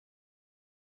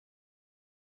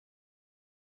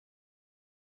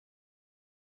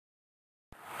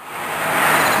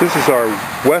This is our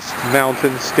West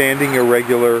Mountain standing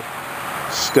irregular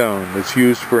stone that's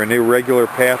used for an irregular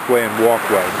pathway and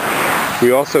walkway.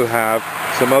 We also have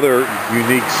some other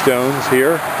unique stones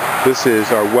here. This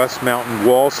is our West Mountain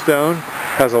wall stone.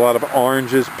 Has a lot of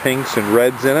oranges, pinks, and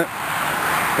reds in it.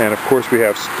 And of course we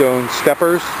have stone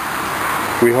steppers.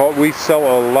 We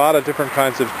sell a lot of different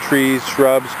kinds of trees,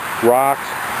 shrubs, rocks,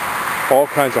 all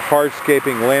kinds of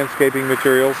hardscaping, landscaping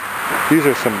materials. These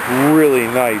are some really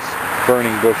nice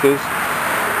burning bushes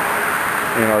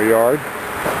in our yard.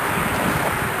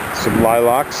 Some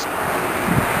lilacs.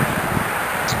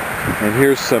 And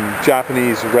here's some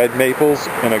Japanese red maples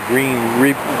and a green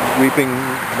weeping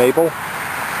maple.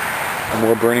 And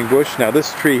more burning bush. Now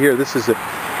this tree here, this is a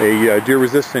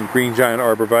deer-resistant green giant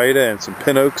arborvitae, and some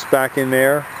pin oaks back in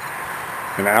there.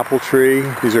 An apple tree.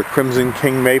 These are crimson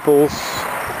king maples.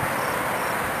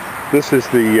 This is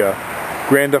the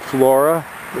grandiflora.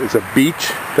 It's a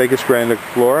beech, Ficus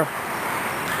grandiflora.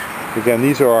 Again,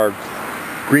 these are our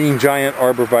green giant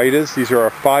arborvitaes. These are our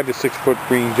 5 to 6 foot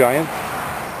green giant.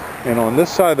 And on this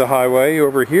side of the highway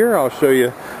over here, I'll show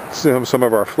you some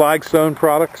of our flagstone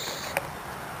products.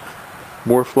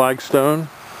 More flagstone.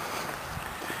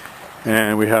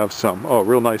 And we have some,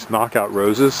 real nice knockout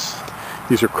roses.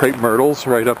 These are crepe myrtles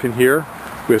right up in here.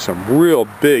 We have some real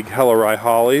big Hellerii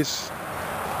hollies.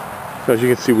 As you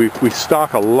can see, we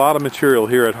stock a lot of material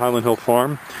here at Highland Hill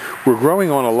Farm. We're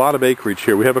growing on a lot of acreage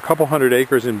here. We have a couple hundred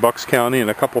acres in Bucks County and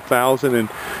a couple thousand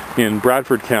in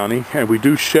Bradford County. And we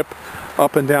do ship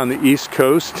up and down the East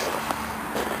Coast.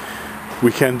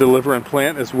 We can deliver and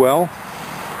plant as well.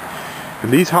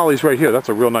 And these hollies right here, that's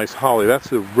a real nice holly. That's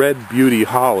the Red Beauty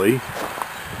holly.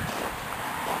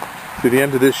 To the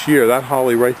end of this year, that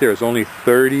holly right there is only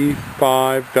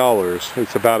 $35.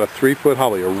 It's about a 3 foot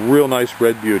holly, a real nice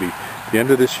Red Beauty. The end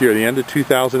of this year, the end of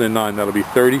 2009, that'll be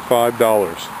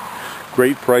 $35.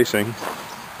 Great pricing.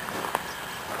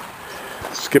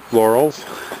 Skip laurels.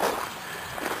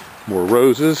 More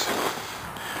roses.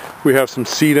 We have some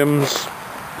sedums.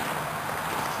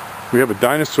 We have a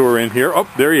dinosaur in here. Oh,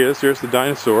 there he is. There's the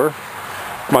dinosaur.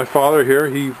 My father here,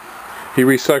 he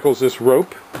recycles this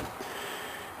rope.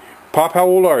 Pop, how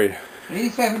old are you?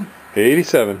 87.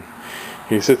 87.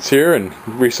 He sits here and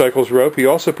recycles rope. He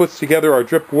also puts together our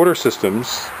drip water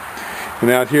systems. And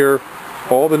out here,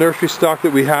 all the nursery stock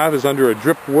that we have is under a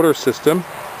drip water system.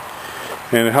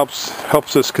 And it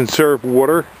helps us conserve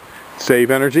water, save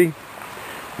energy,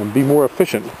 and be more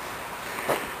efficient.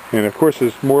 And of course,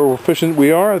 the more efficient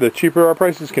we are, the cheaper our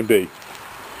prices can be.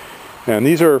 And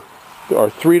these are our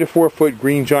 3 to 4 foot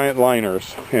green giant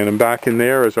liners. And back in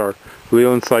there is our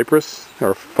Leland cypress,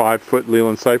 our 5 foot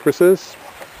Leland cypresses.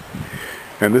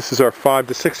 And this is our 5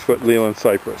 to 6 foot Leland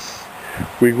cypress.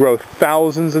 We grow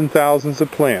thousands and thousands of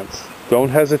plants. Don't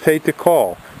hesitate to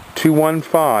call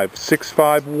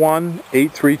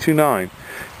 215-651-8329.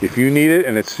 If you need it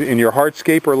and it's in your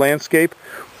hardscape or landscape,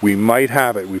 we might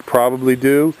have it. We probably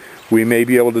do. We may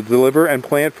be able to deliver and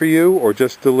plant for you, or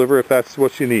just deliver if that's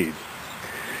what you need.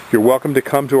 You're welcome to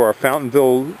come to our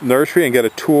Fountainville nursery and get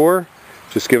a tour.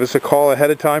 Just give us a call ahead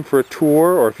of time for a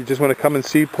tour, or if you just want to come and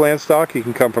see plant stock, you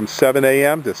can come from 7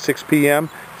 a.m. to 6 p.m.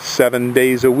 7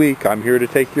 days a week. I'm here to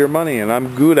take your money, and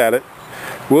I'm good at it.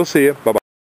 We'll see you. Bye-bye.